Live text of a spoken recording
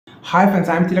Hi friends,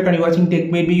 I am Tilak and you are watching Tech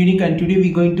Made Me Unique, and today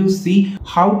we are going to see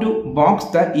how to box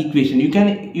the equation. You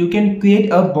can create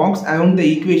a box around the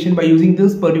equation by using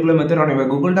this particular method on your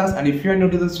Google Docs. And if you are new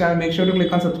to this channel, make sure to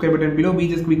click on subscribe button below. We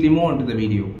just quickly move on to the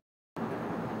video.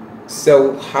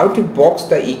 So how to box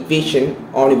the equation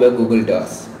on your Google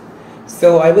Docs.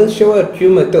 So I will show a few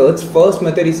methods. First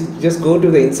method is just go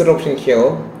to the insert option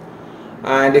here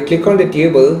and click on the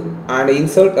table and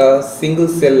insert a single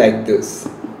cell like this.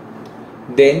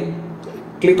 Then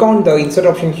click on the insert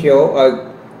option here,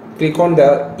 click on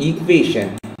the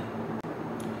equation,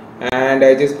 and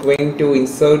I just going to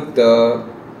insert the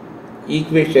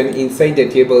equation inside the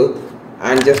table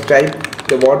and just type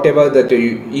the whatever that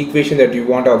equation that you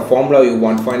want or formula you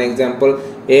want. For an example,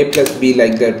 a plus b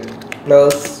like that,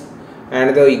 plus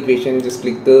another equation. Just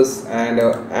click this and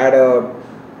add a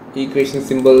equation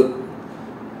symbol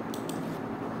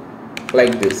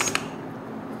like this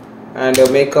and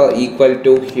make a equal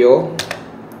to here,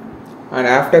 and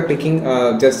after clicking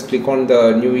just click on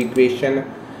the new equation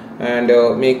and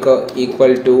make a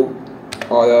equal to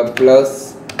or a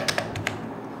plus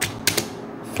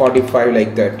 45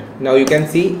 like that. Now you can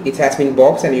see it has been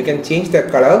boxed, and you can change the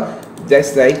color.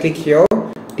 Just right click here,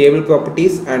 table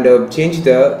properties, and change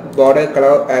the border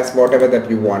color as whatever that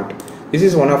you want. This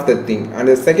is one of the thing. And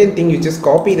the second thing, you just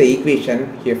copy the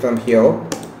equation here from here,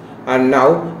 and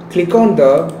now click on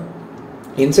the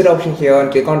insert option here and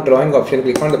click on drawing option,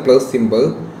 click on the plus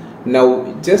symbol.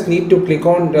 Now just need to click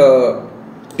on the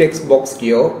text box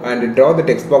here and draw the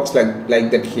text box like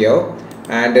that here,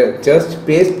 and just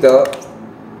paste the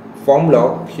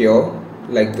formula here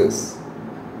like this.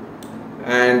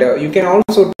 And you can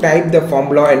also type the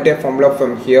formula, entire formula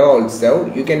from here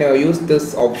also. You can use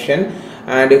this option,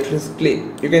 and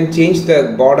you can change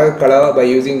the border color by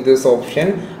using this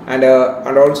option, and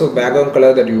also background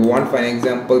color that you want. For an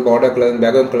example, border color and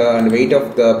background color and weight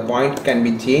of the point can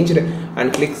be changed,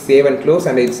 and click save and close,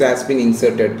 and it has been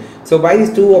inserted. So by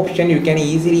these two options you can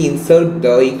easily insert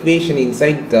the equation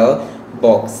inside the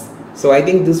box. So I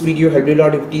think this video helped you a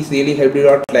lot. If it is really helped you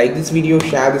a lot, like this video,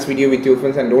 share this video with your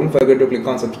friends, and don't forget to click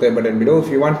on subscribe button below. If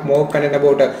you want more content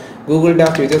about Google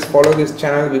Docs, you just follow this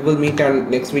channel. We will meet on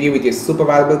next video with a super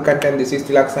valuable content. This is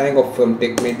Tilak signing off from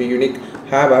Tech Made Me Unique.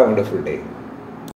 Have a wonderful day.